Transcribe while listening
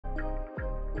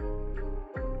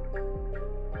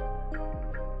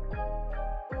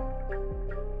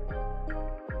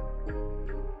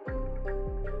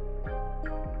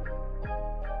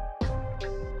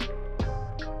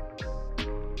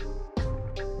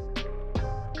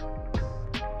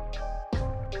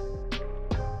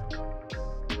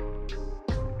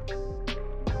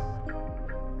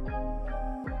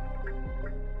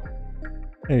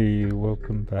Hey,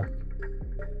 welcome back.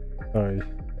 Sorry,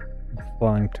 I'm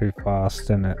flying too fast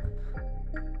and it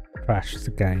crashed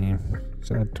the game,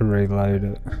 so I had to reload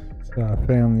it. So I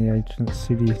found the ancient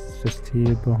city, it's just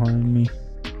here behind me.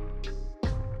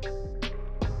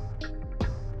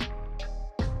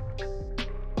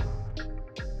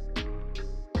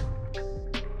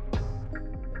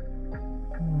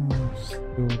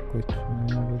 Still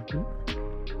glitching out a bit.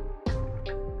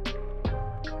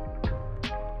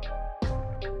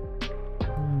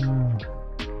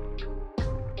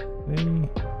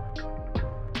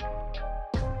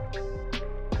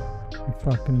 If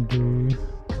I can do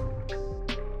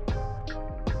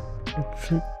a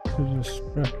trick to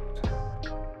distract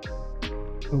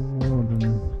the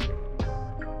Warden.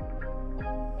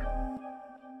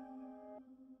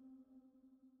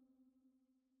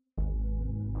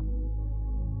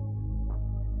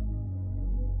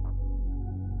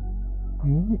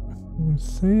 Ooh, you can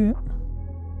see it.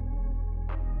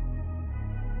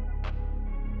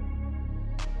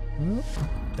 Oh,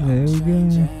 there we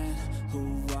go. Who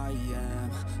I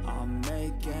am, I'm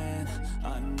making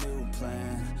a new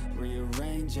plan,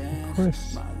 rearranging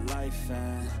my life,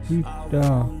 and I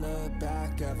won't look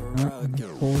back ever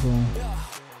again. Hold on.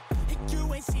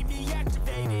 You ain't see me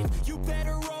activated. You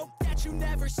better hope that you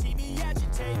never see me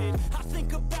agitated. I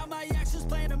think about my actions,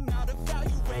 plan them out,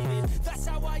 evaluated. That's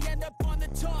how I end up on the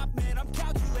top, man, I'm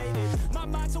calculated. My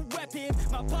mind's a weapon,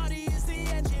 my body is the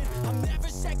engine. I'm never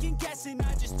second guessing,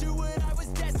 I just do what I was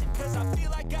destined. Cause I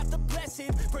feel I got the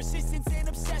blessing, persistence and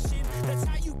obsession. That's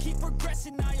how you keep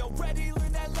progressing, I already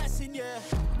learned that lesson, yeah.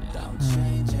 I'm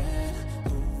changing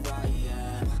who I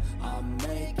am, I'm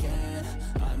making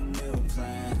a new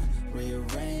plan,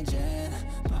 rearranging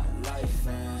my life,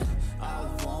 and I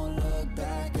won't look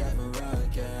back ever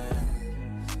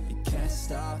again. You can't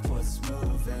stop what's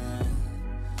moving,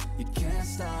 you can't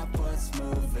stop what's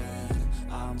moving.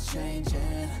 I'm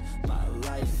changing my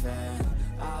life, and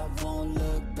I won't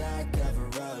look back ever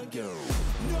again.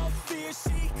 No fear,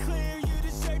 see clear, you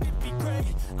deserve to be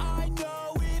great. I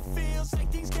know it feels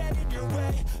like things get in your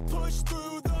way. Push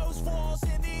through those walls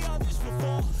and the others will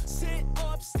fall. Sit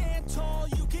up, stand tall,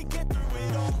 you can get through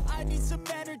it all. I need some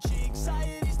energy,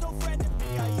 anxiety's no friend to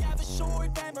me. I have a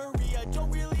short memory, I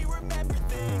don't really remember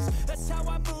things. That's how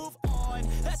I move on,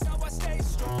 that's how I stay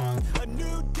strong. A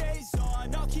new day's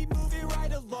on, I'll keep moving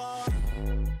right along.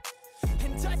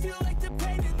 And I feel like the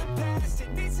pain in the past,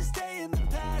 it needs to stay in the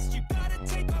past. You gotta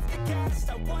take off the cast.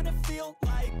 I wanna feel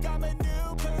like I'm a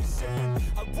new person.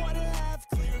 I wanna have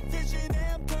clear vision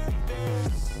and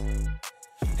purpose.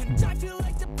 And I feel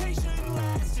like the patient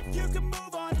lasts. If you can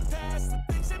move on and past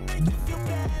the things that make you feel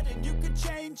bad, and you can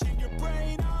change in your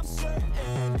brain, I'm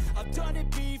certain. I've done it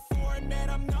before, and man,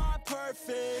 I'm not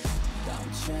perfect.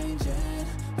 I'm changing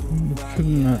who I am.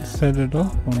 Couldn't that set it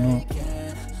off or not?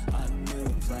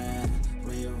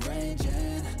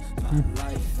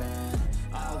 Life, and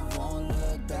I won't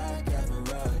look back ever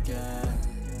again.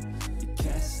 You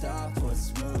can't stop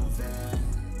what's moving,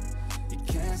 you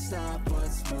can't stop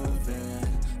what's moving.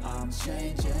 I'm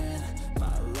changing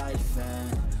my life,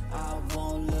 and I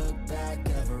won't look back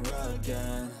ever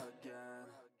again.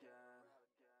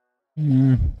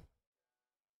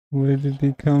 Where did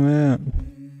he come out?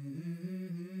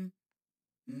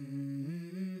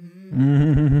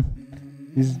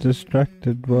 He's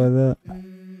distracted by that.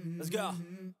 Let's go.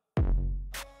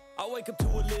 I wake up to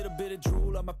a little bit of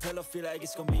drool on my pillow, feel like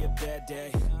it's gonna be a bad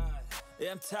day.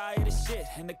 Yeah, I'm tired of shit,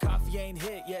 and the coffee ain't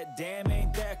hit yet, damn,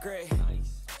 ain't that great.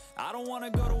 I don't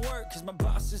wanna go to work, cause my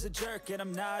boss is a jerk, and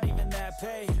I'm not even that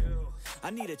paid.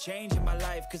 I need a change in my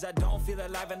life, cause I don't feel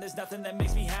alive, and there's nothing that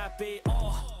makes me happy.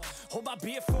 Hold my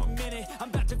beer for a minute, I'm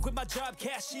about to quit my job,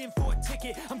 cash in for a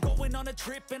ticket. I'm going on a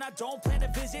trip and I don't plan to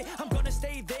visit. I'm gonna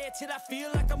stay there till I feel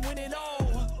like I'm winning,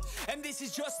 and this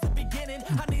is just the beginning.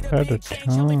 I need a big change,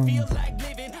 help me feel like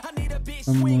living. I need a big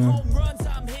swing, home runs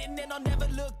I'm hitting, and I'll never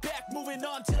look back, moving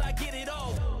on till I get it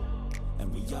all.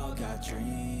 And we all got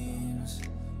dreams,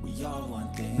 we all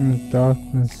want things. In the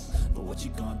darkness, but what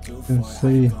you gonna do can for it? see.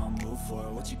 How you gonna move for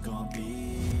it? What you gonna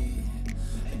be?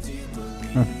 And do you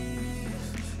believe?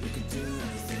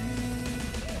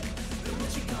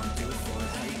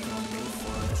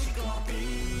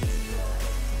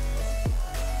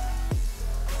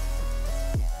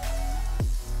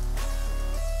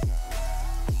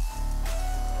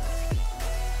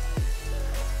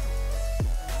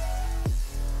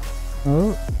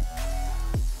 Oh.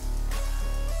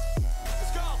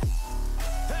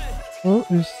 Oh,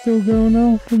 it's still going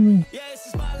after me. Yeah, this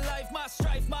is my life, my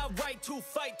strife, my right to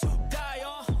fight, to die,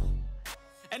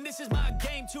 and this is my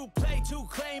game to play, to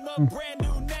claim a brand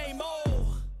new name,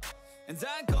 and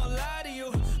I ain't gonna lie to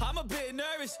you,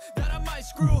 worries that I might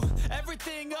screw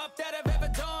everything up that I've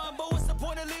ever done. But what's the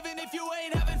point of living if you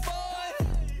ain't having fun?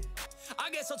 I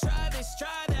guess I'll try this,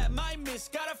 try that, might miss,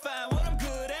 gotta find what I'm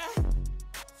good at.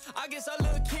 I guess I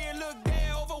look here, look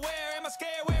there, over where am I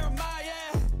scared, where am I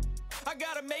at? I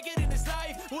gotta make it in this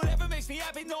life, whatever makes me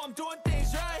happy, know I'm doing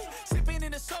things right. Sipping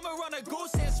in the summer on a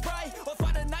goose and Sprite, or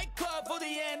find a nightclub for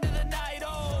the end of the night,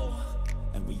 oh.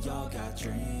 And we all got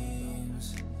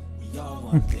dreams, we all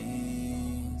want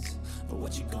things. But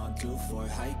what you gonna do for it,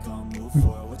 how you gonna move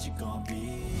for it, what you gonna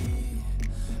be?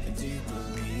 And do you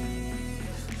believe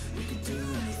you can do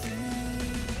anything?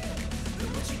 But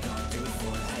what you gonna do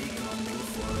for it, how you gonna move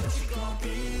for it, what you gonna be?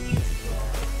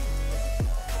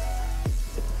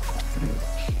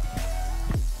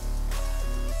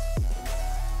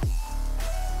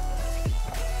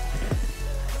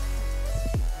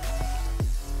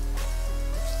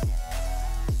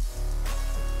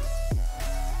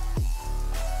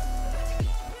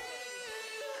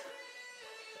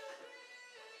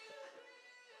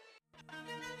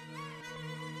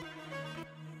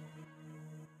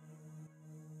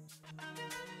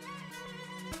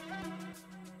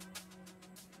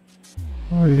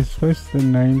 Oh, you're supposed to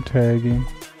name tag him.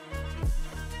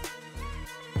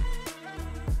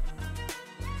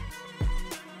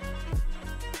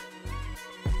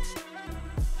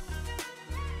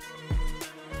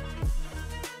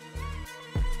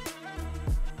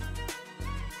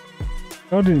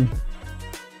 Got him.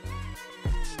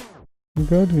 You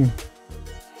got him.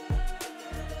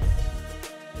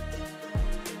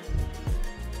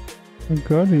 I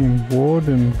got him.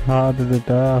 Warden, Heart of the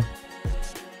Dark.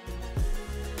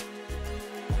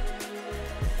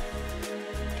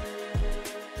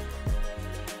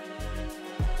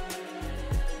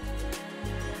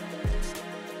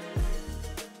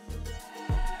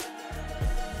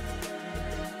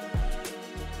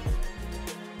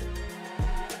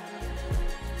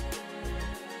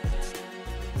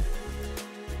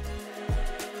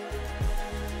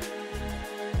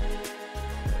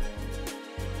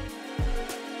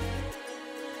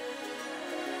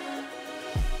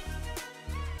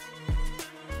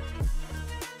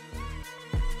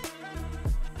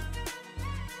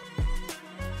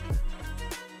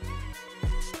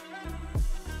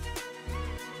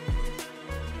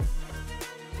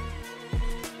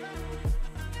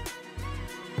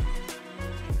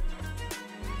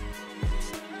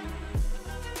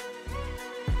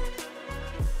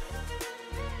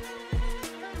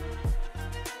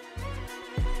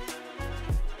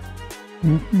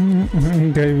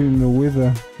 Gave him the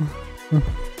wither.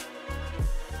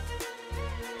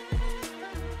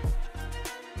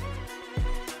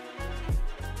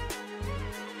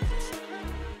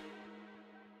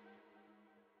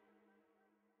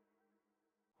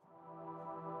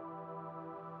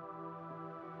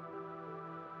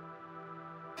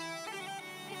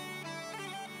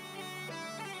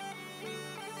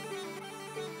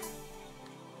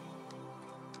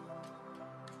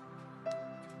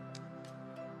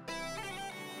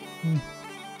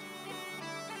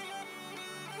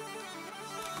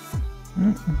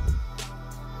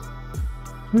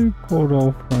 Two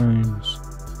portal frames.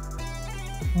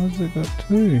 Why's it got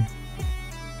two?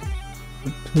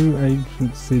 Got two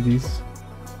ancient cities.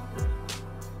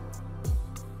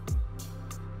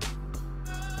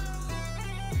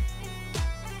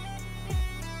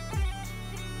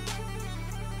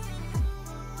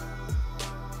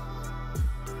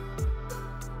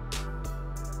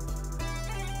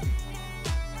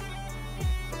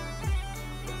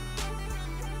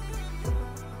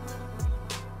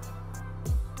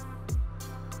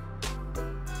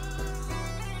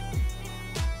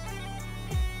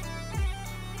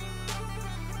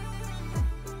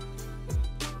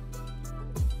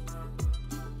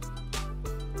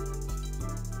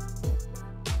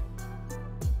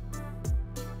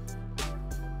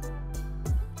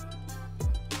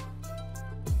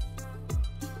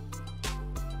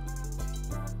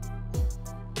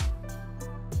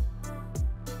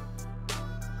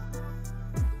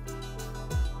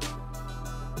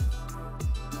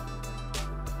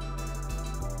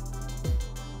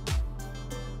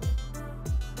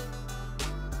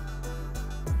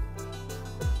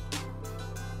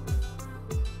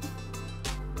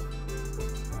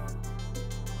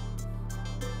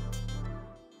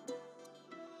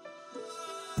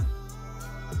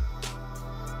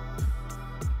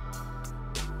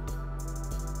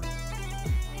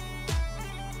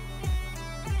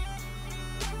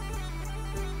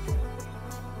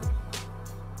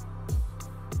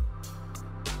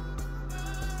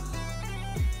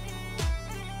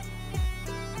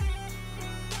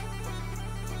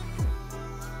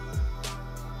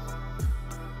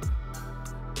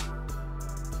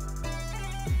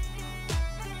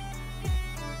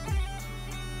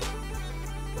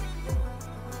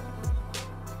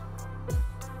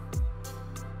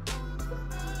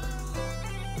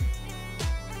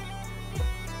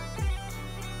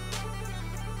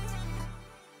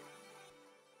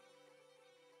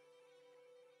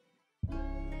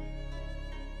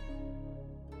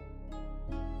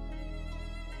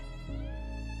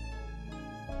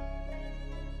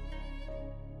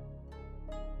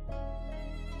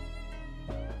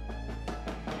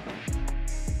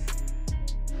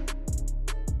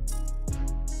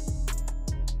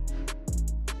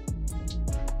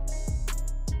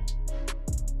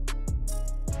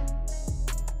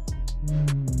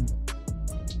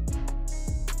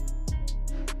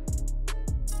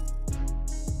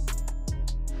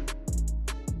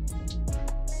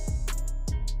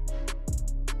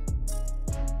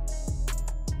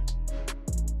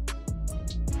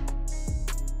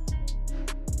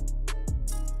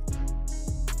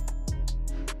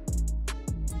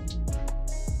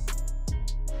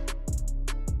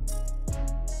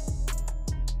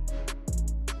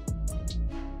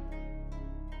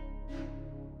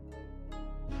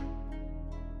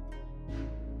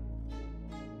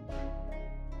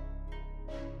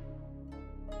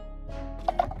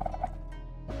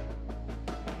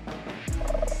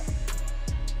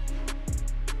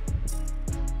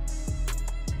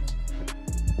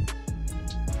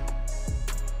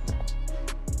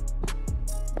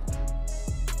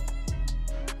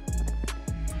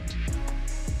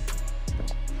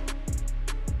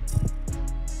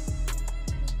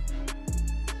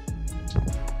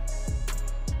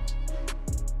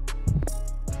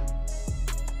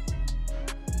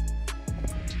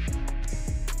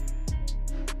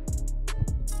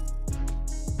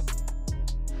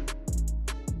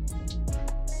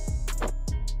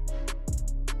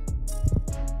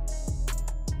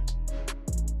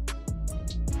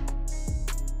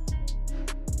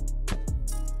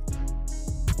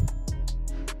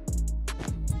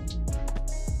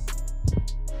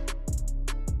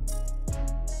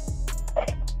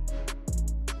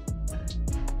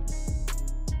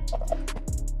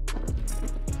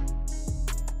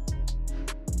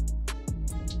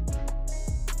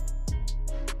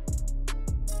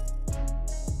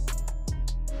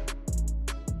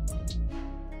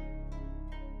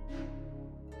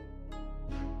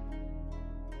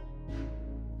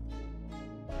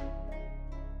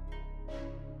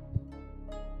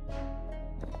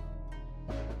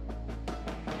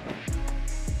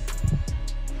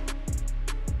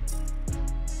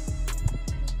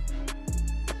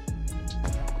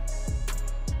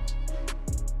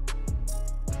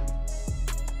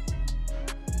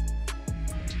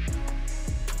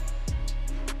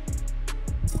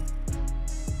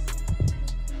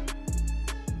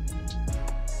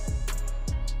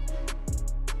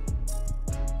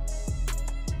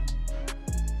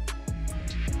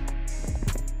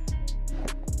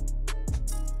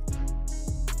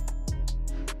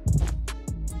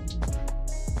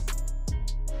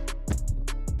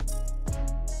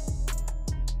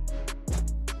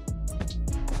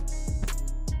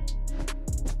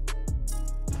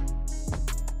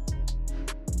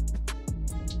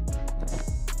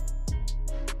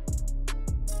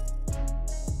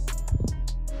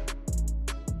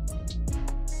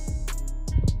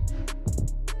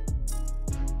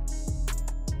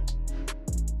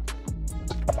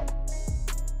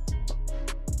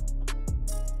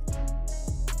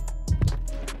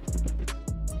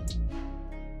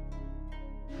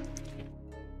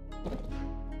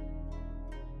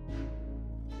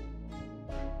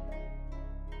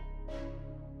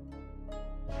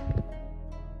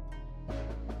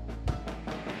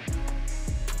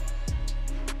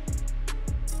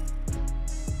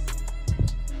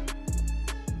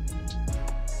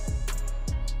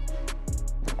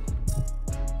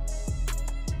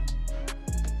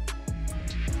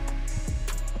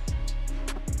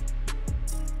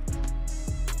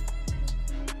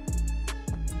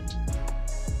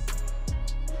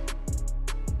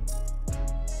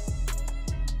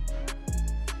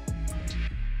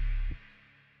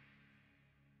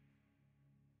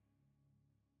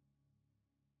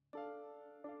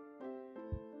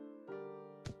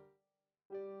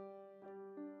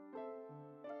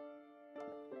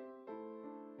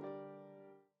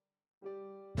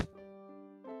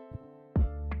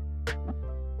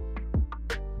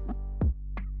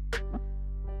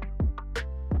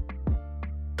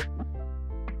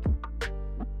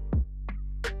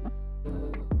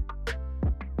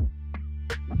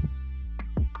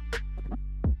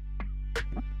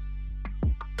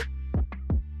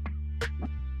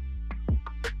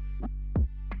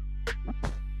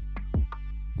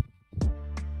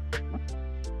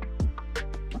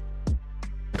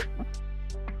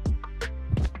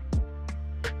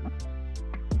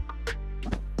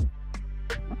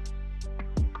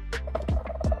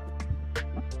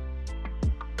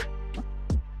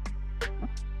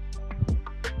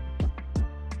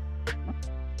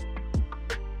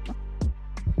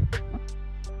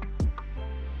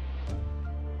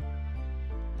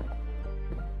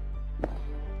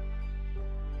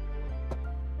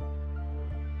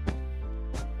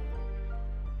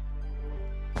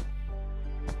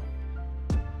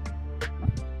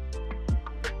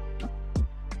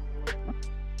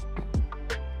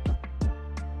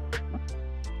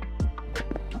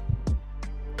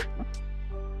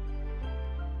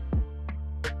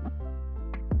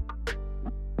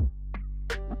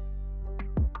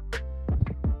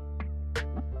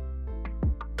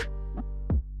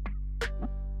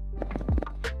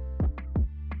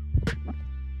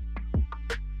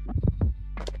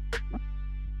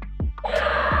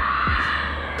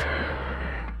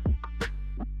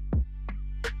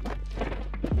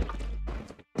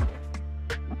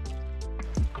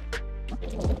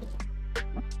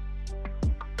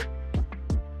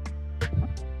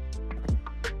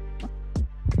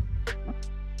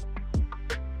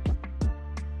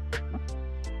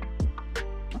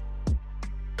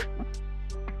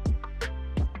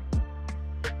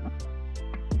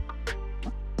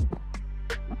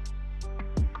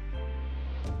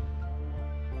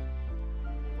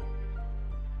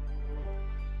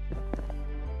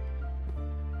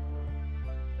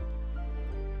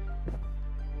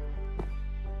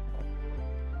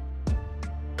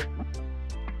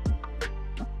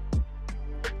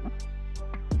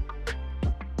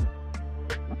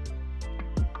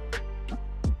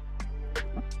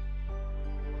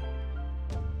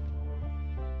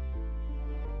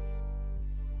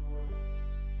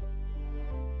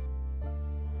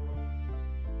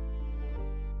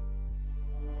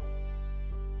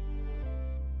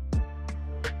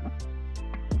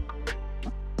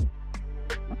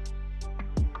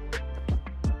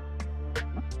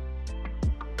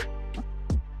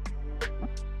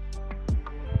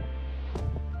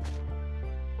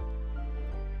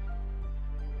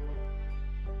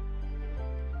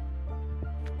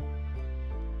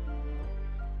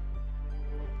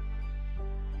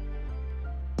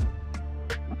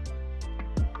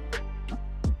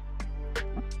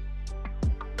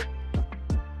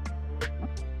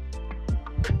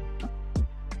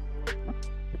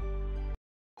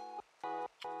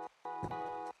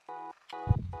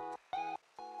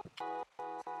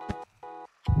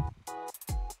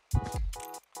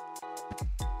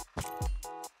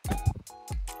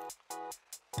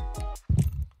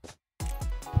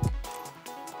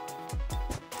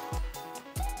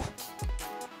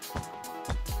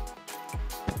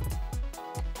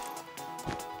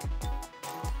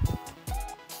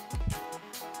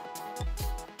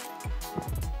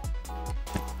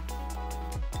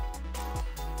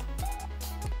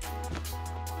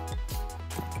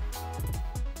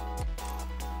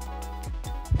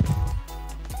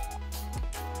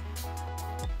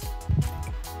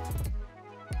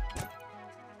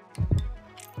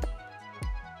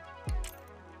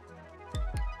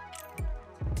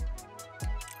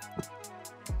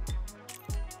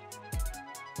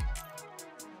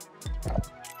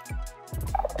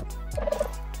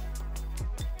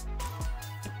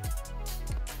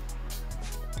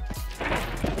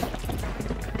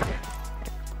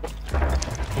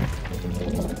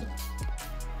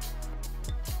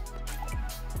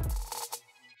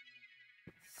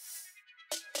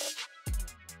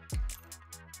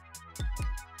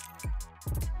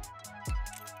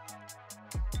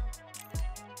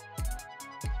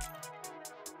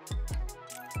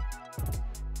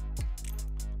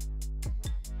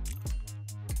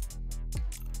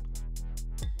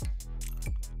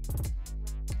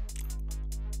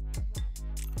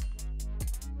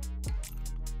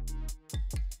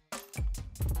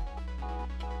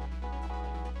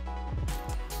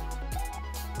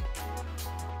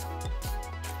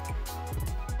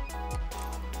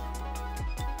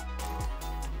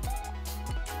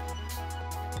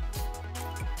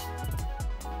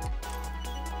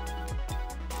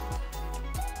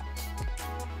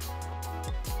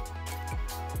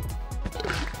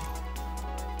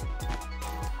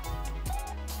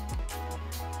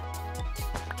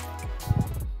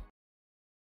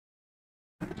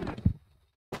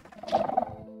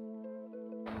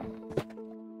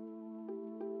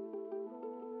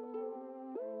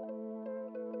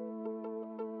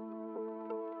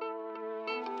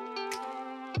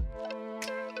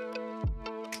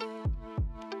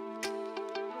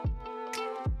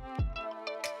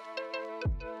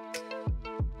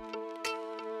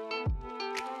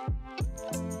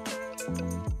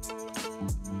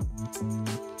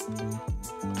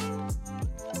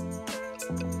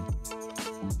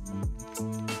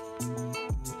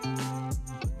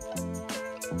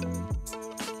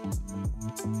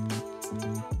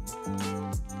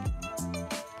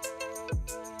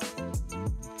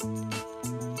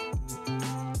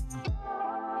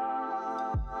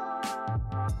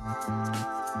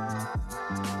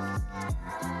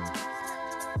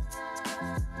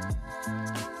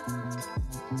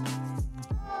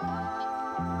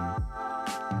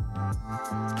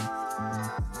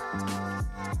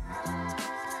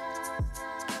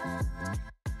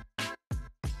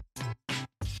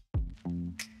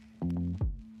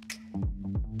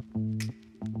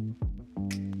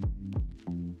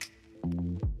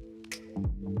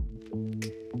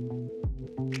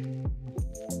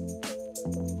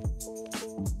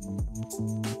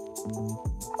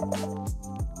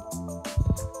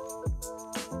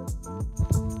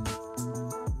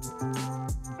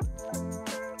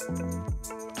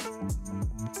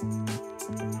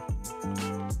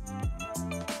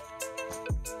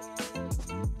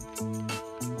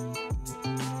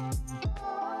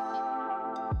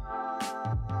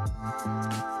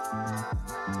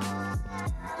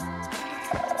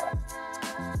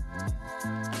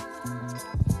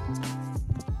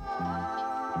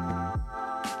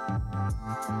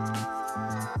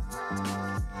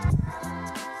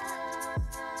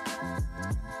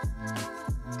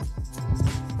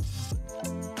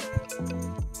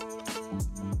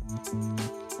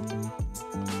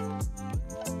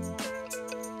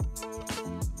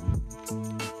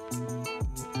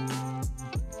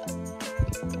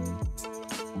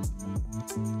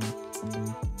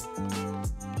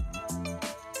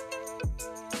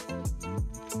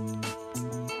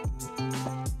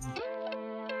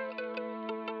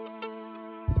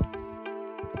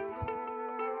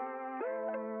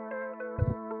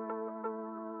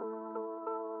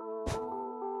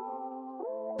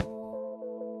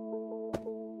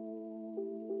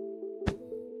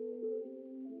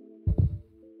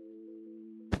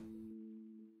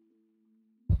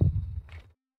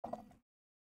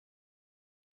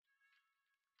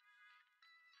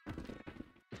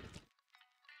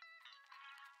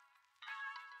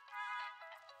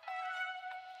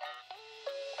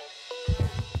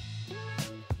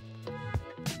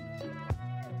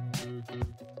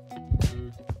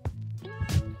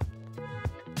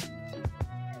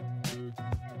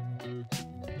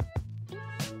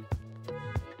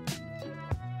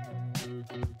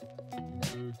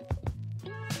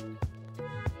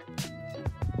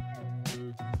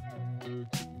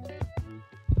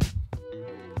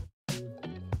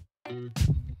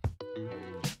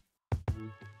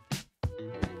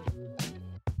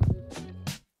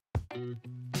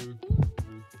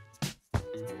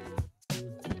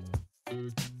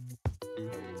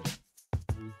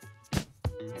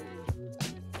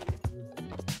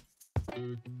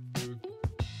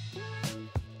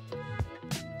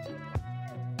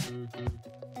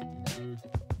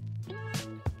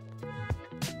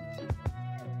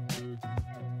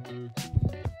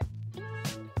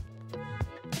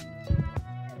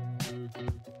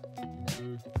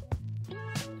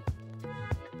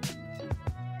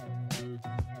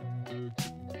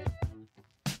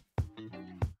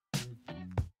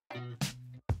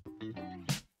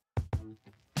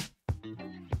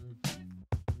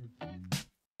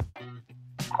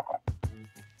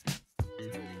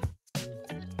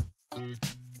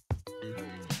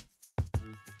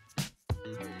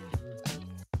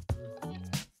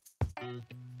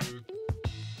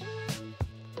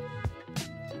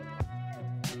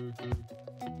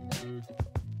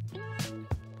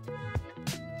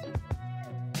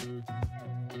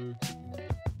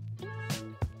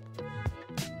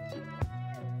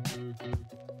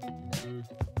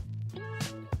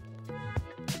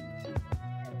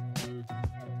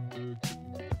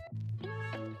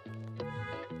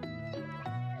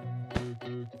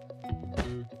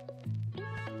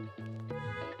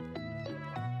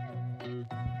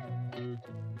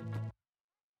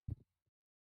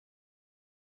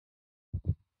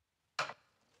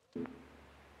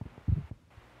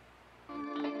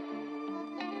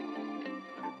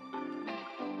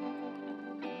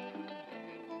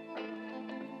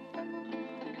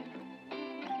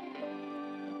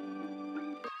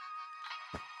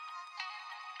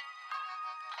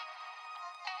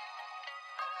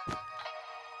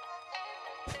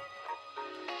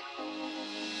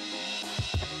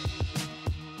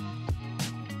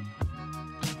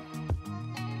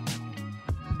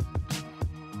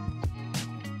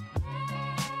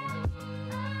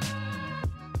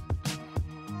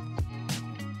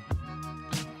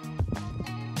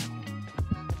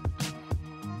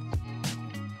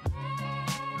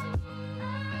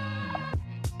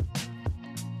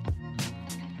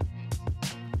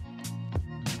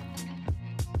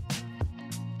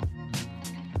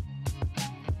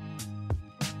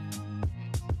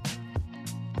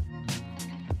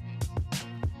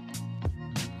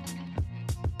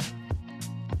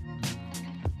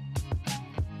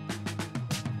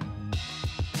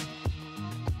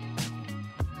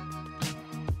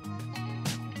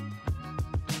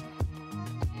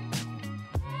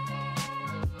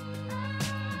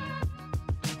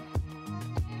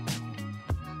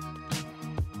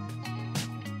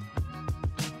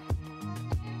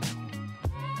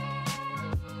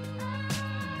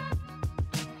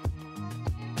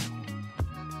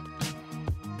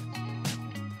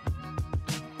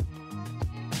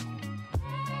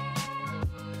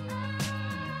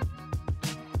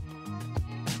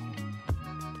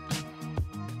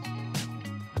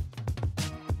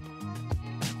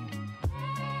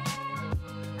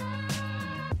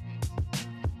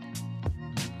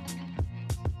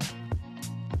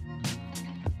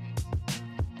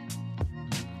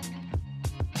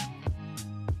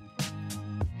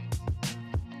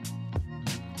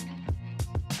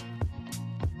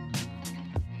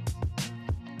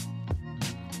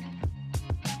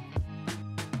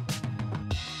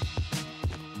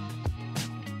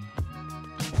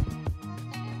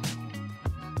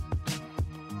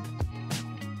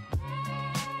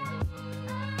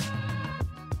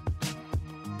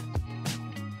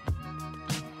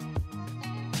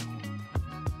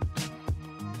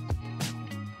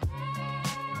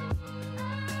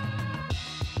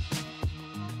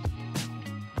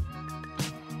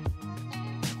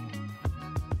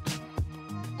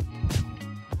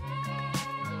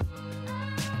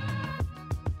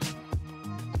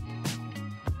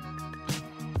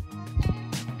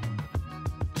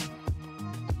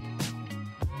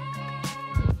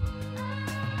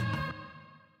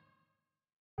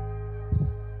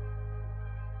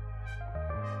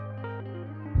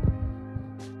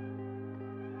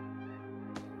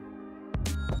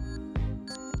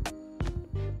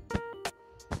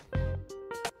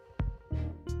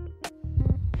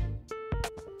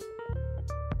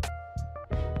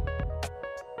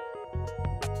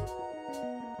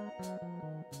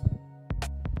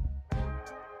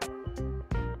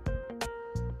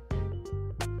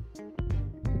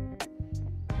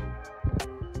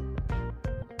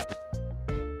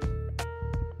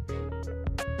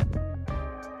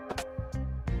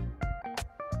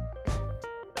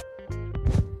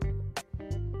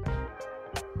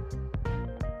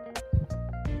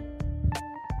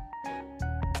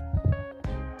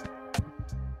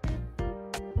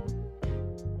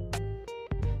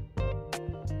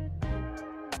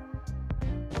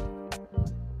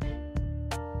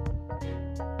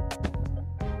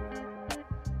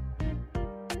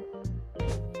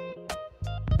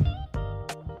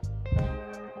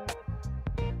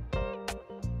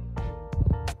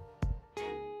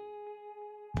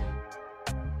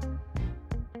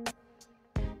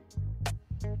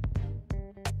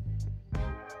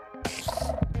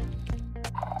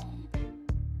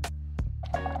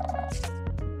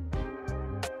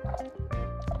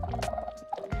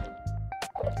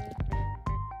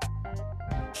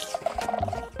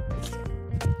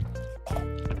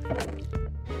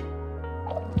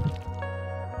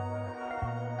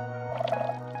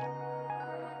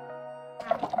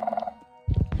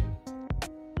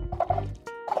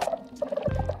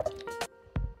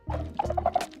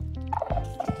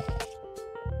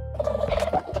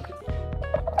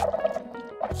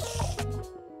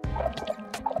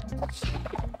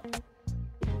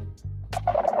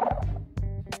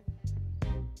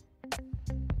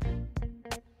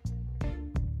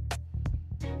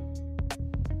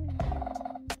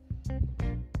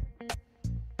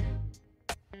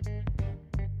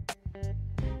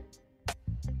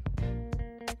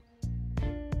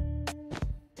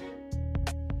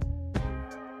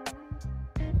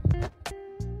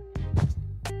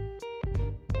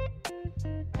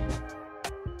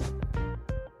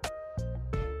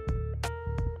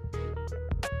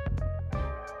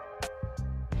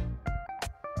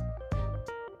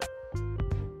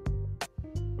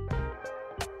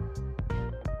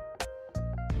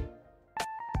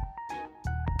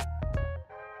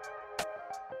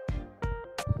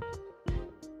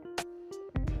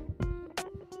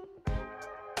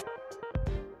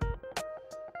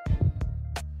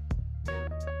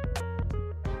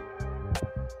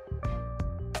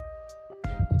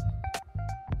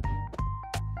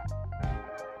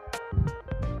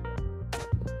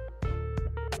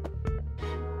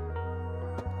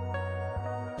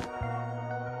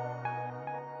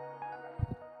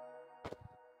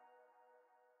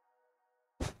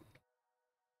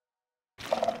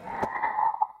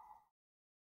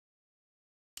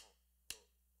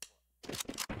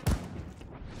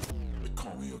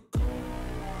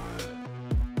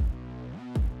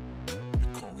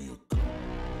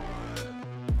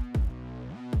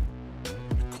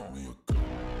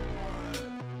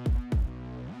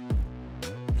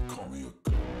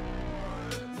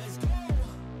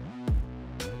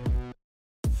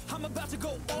 to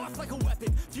go off like a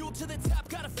weapon. Fuel to the top,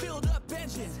 got a filled up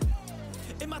engine.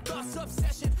 In my thoughts,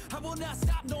 obsession, I will not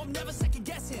stop, no, I'm never second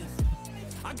guessing.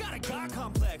 I got a God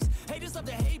complex. Haters love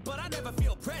to hate, but I never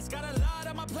feel pressed. Got a lot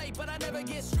on my plate, but I never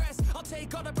get stressed. I'll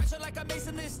take all the pressure like I'm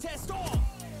acing this test. Oh!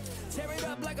 Tear it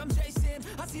up like I'm Jason.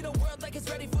 I see the world like it's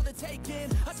ready for the taking.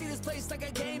 I see this place like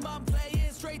a game I'm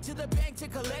playing. Straight to the bank to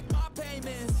collect my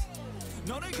payments.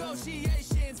 No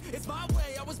negotiations, it's my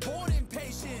way, I was born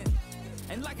impatient.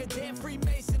 And like a damn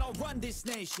Freemason, I'll run this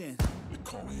nation. They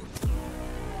call me a god.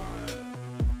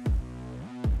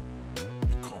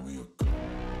 They call me a god.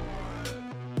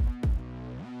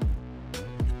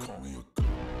 They call me a god.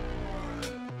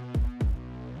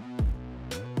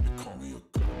 They call me a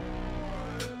god.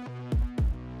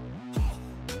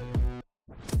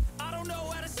 I don't know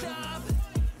how to stop.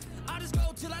 I just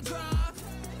go till I drop.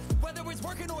 Whether it's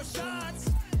working or shots,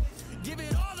 give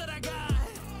it all that I got.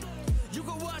 You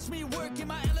can watch me work in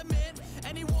my element.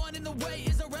 Anyone in the way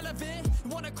is irrelevant. You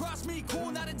wanna cross me,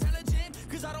 cool, not intelligent.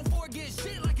 Cause I don't forget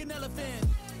shit like an elephant.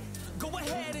 Go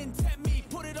ahead and tempt me,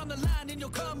 put it on the line and you'll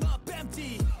come up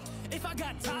empty. If I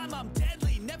got time, I'm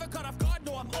deadly. Never caught off guard,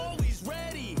 no, I'm always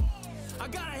ready. I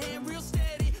got a hand real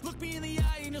steady. Look me in the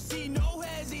eye and you'll see no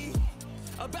hezzy.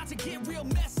 About to get real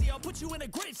messy. I'll put you in a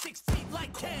grave 6 feet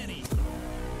like Kenny.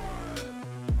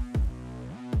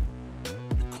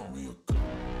 They call me a god.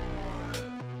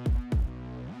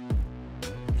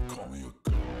 They call me a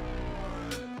god.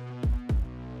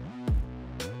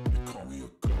 They call me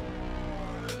a god.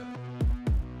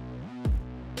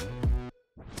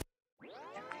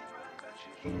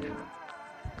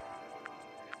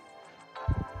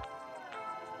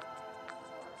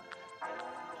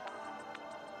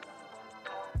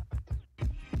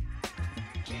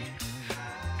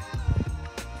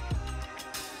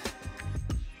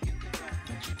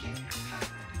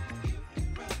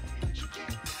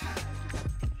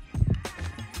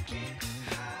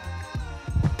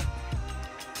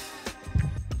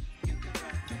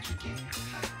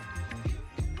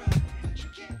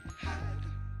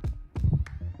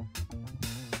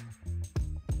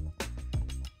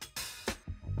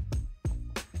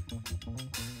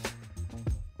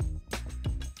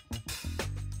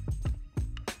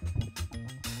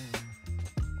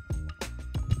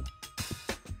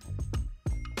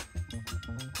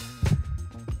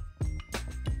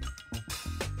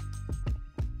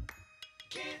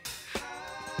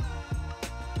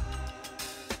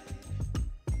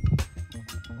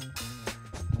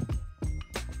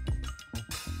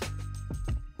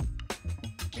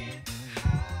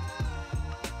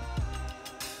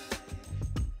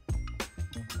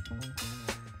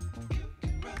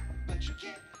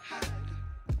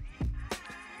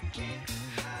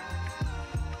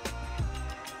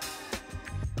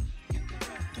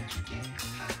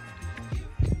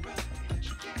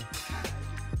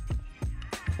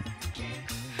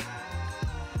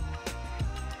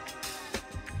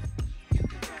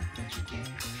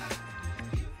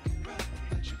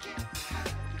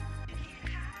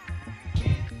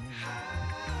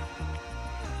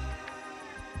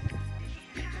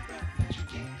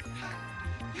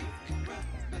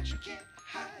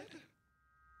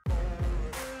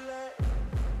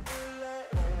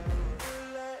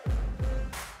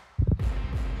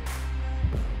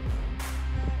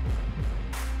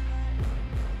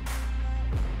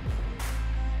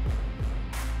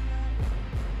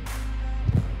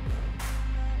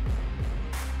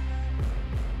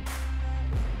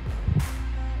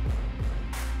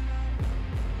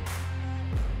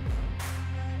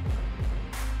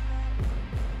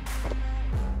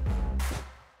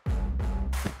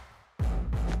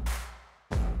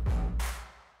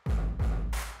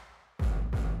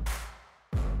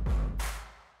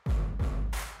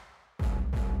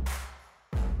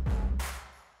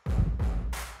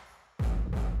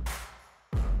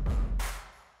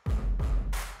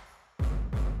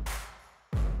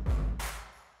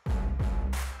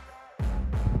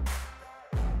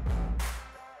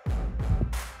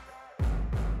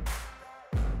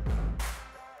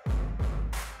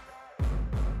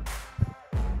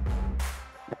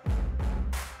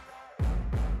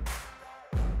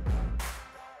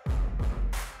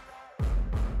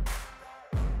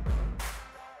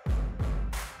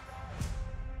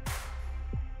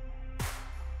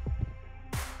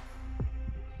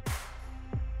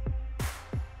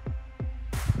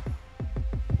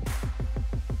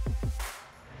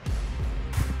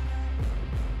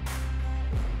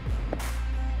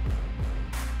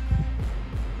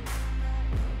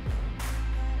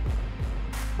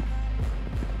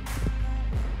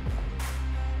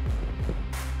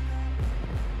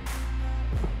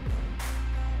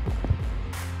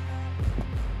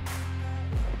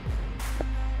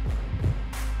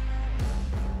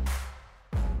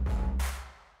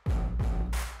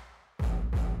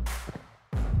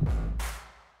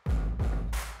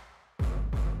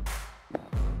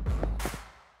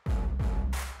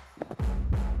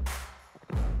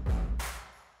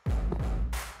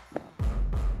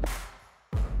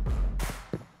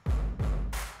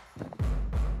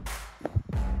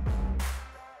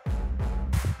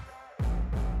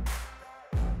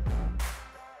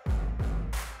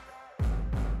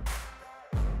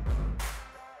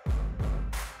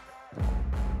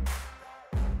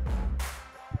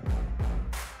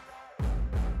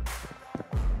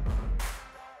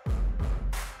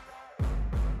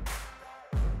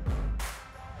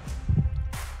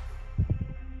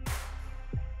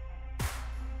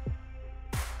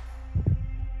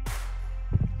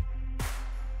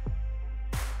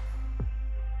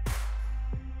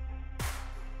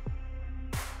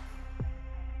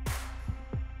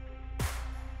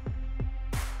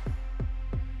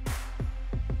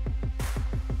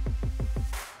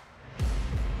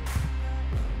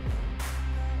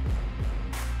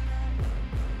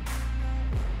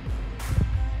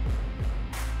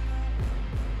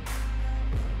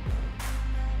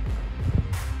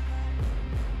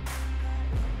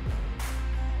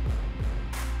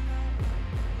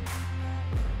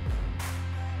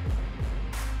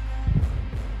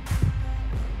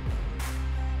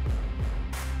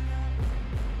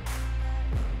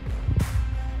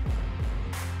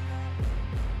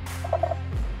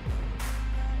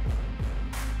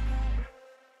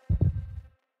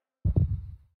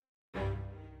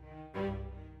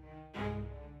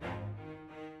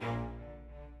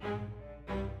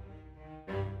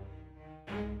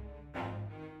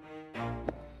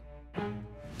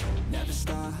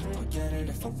 I'll get it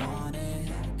if I want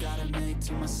it. Gotta make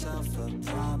to myself a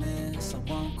promise. I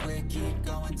won't quit, keep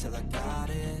going till I got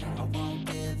it. I won't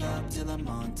give up till I'm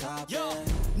on top. Yo,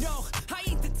 no, I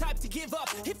ain't the type to give up.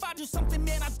 If I do something,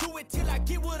 man, I do it till I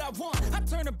get what I want. I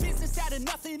turn a business out of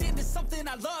nothing into something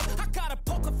I love. I got a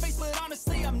poker face, but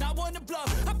honestly, I'm not one to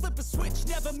bluff. I flip a switch,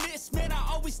 never miss, man, I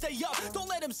always stay up. Don't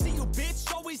let them see you,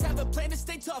 bitch, always have a plan to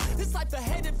stay tough. This life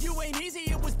ahead of you ain't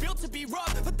easy, it was built to be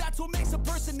rough. But that's what makes a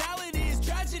personality, is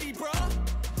tragedy, bruh.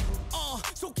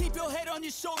 So keep your head on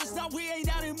your shoulders. Now we ain't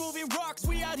out here moving rocks,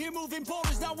 we out here moving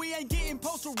boulders. Now we ain't getting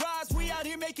posterized, we out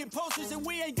here making posters. And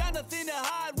we ain't got nothing to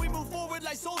hide, we move forward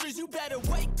like soldiers. You better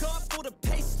wake up for the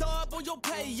pay stub, or you'll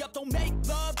pay up. Don't make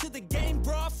love to the game,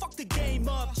 bruh, fuck the game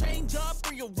up. Change up,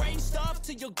 rearrange stuff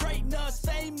to your greatness.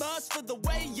 Famous for the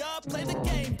way up, play the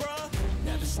game, bruh.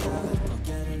 Never stop, I'll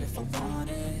get it if I want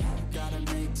it. Gotta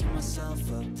make to myself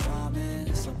a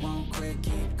promise. I want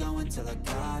till I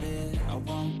got it. I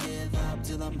won't give up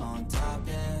till I'm on top,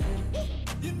 yeah.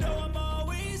 You know I'm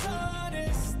always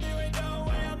honest, there ain't no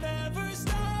way I'm ever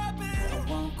stopping. I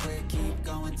won't quit, keep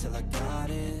going till I got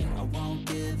it. I won't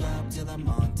give up till I'm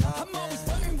on top, I'm always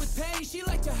flirting with pain, she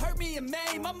like to hurt me and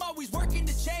maim. I'm always working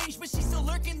to change, but she's still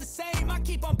lurking the same. I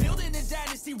keep on building a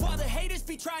dynasty while the haters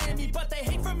be trying me, but they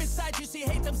hate from inside, you see,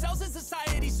 hate themselves in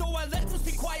society. So I let them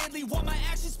speak quietly while my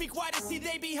actions speak wider. See,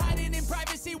 they be hiding in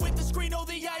privacy with the screen, oh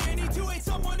the irony. To hate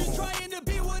someone who's trying to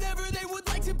be whatever they would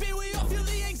like to be. We all feel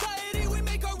the anxiety, we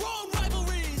make our own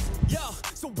rivalries. Yo,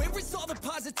 so where is all the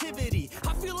positivity?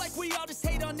 I feel like we all just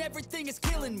hate on everything, it's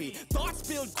killing me. Thoughts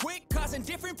build quick, causing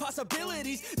different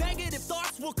possibilities. Negative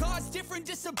thoughts will cause different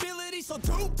disabilities. So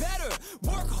do better,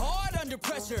 work hard under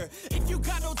pressure. If you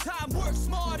got no time, work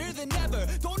smarter than ever.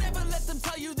 Don't ever let them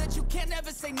tell you that you can't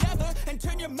ever say never. And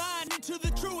turn your mind into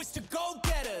the truest of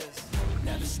go-getters.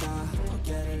 Never stop, I'll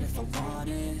get it if I want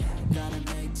it.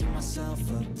 Gotta make to myself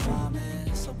a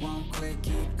promise. I won't quit,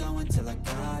 keep going till I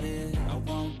got it. I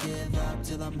won't give up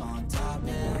till I'm on top,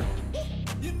 yeah.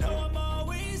 You know I'm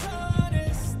always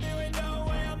honest, there ain't no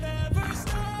way I'm ever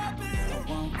stopping. I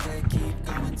won't quit, keep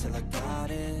going till I got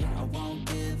it. I won't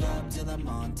give up till I'm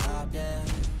on top, yeah.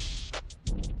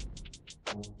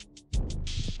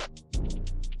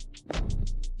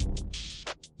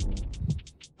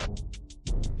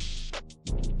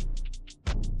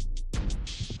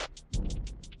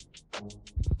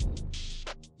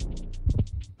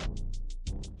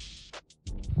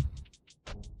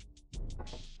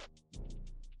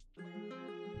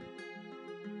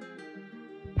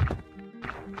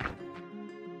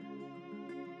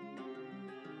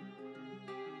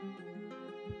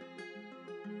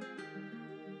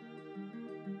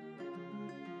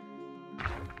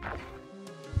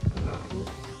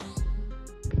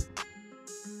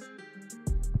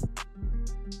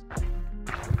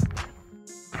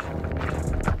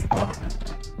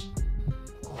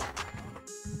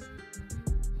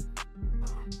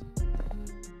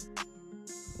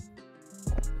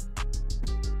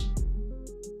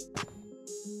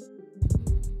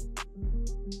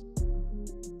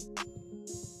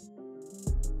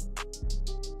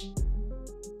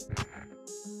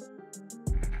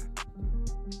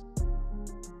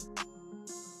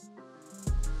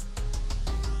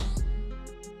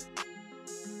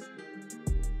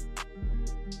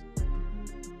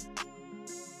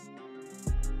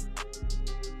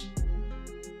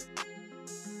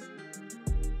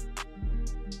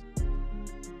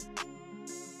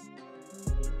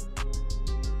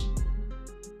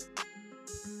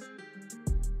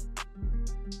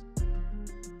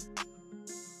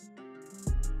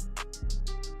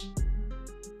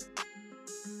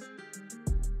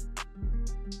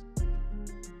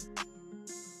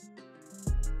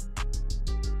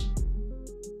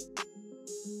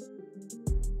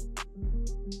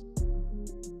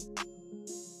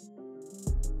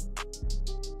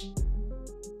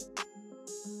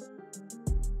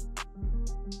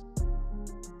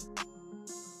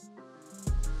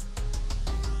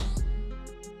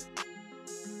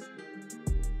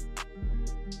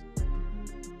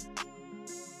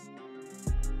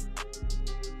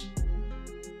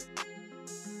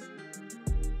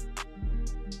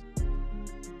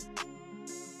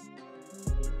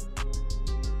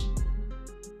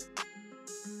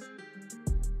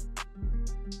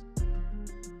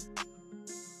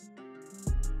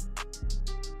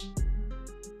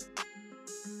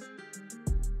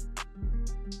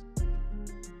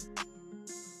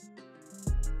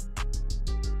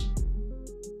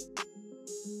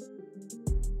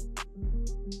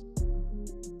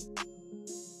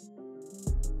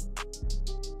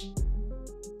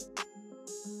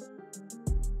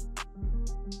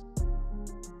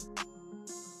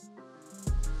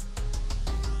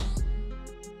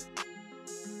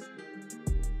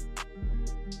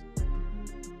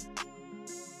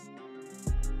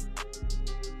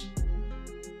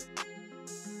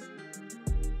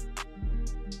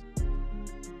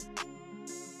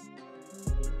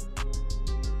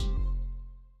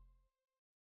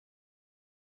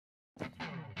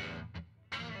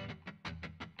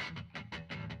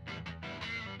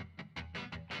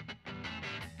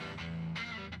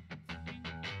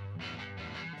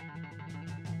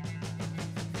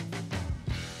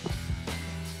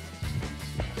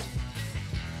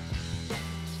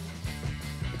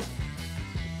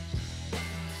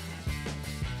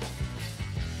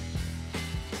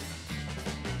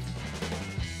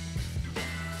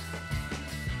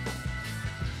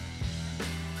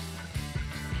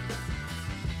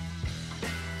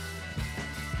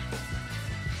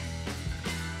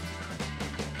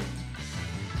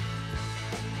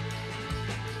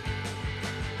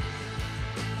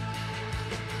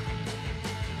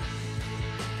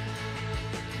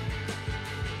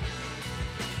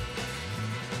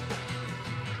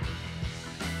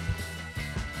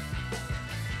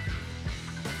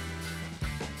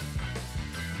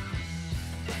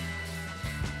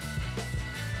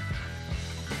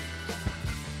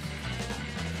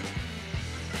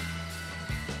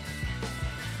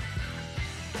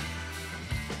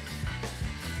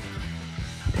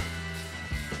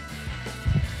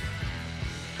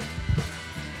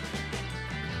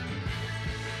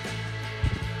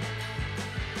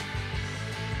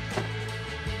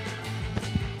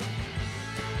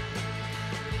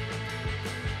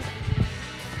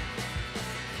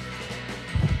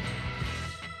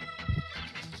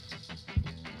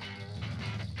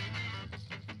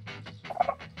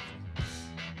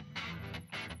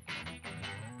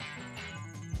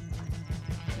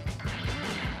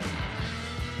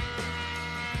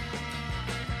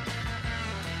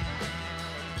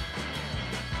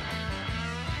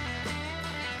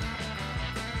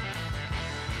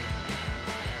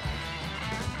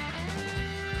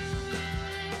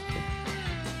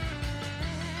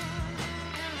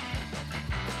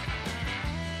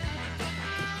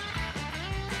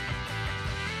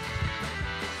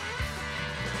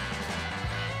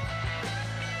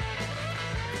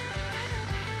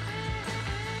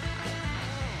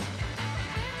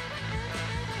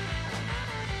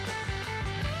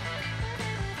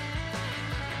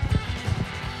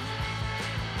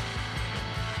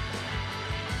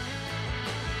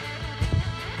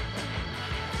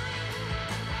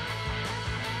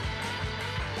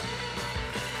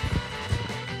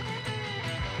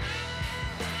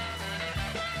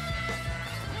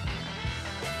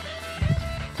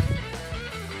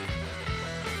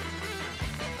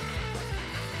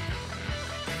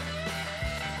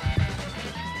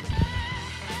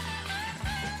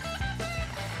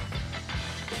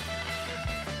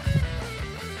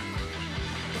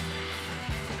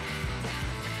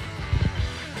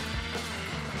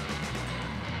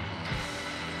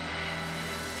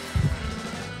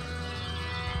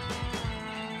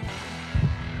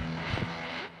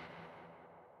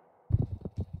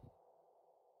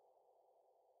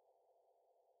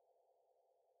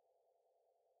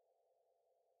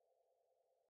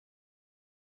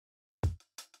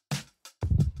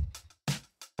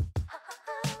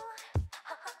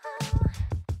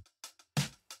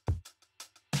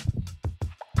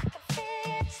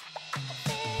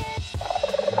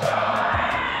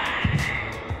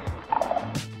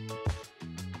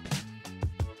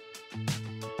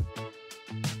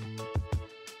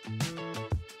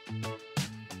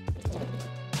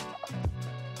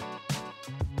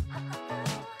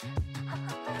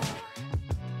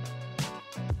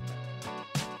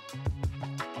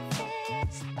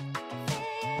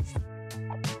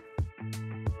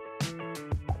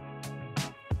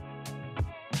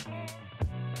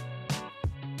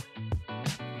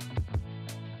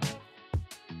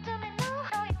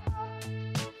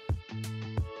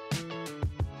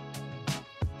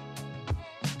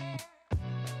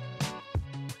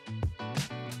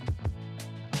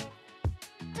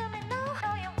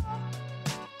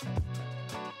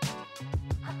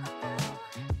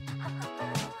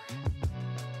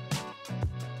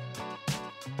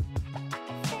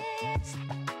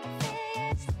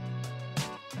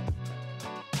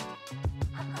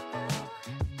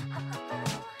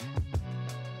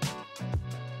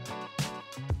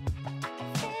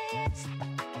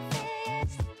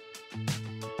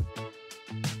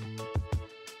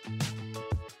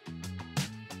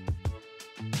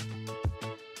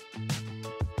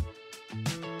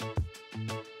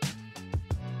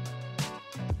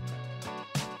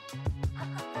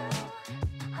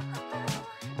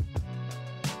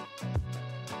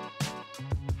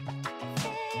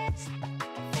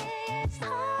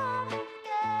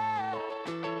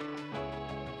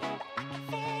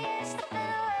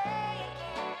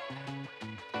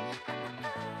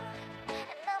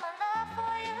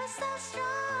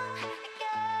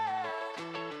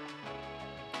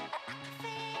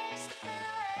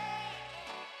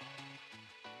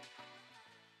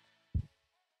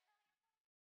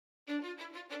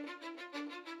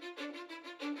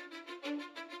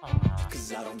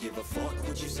 cause I don't give a fuck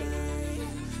what you say.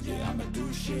 Yeah, I'ma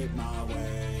do shit my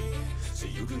way. So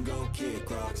you can go kick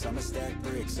rocks, I'ma stack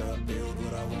bricks up, build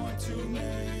what I want to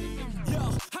make. Yo,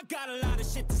 I got a lot of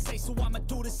shit to say, so I'ma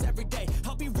do this every day.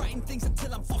 I'll be writing things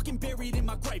until I'm fucking buried in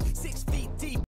my grave. 6 feet deep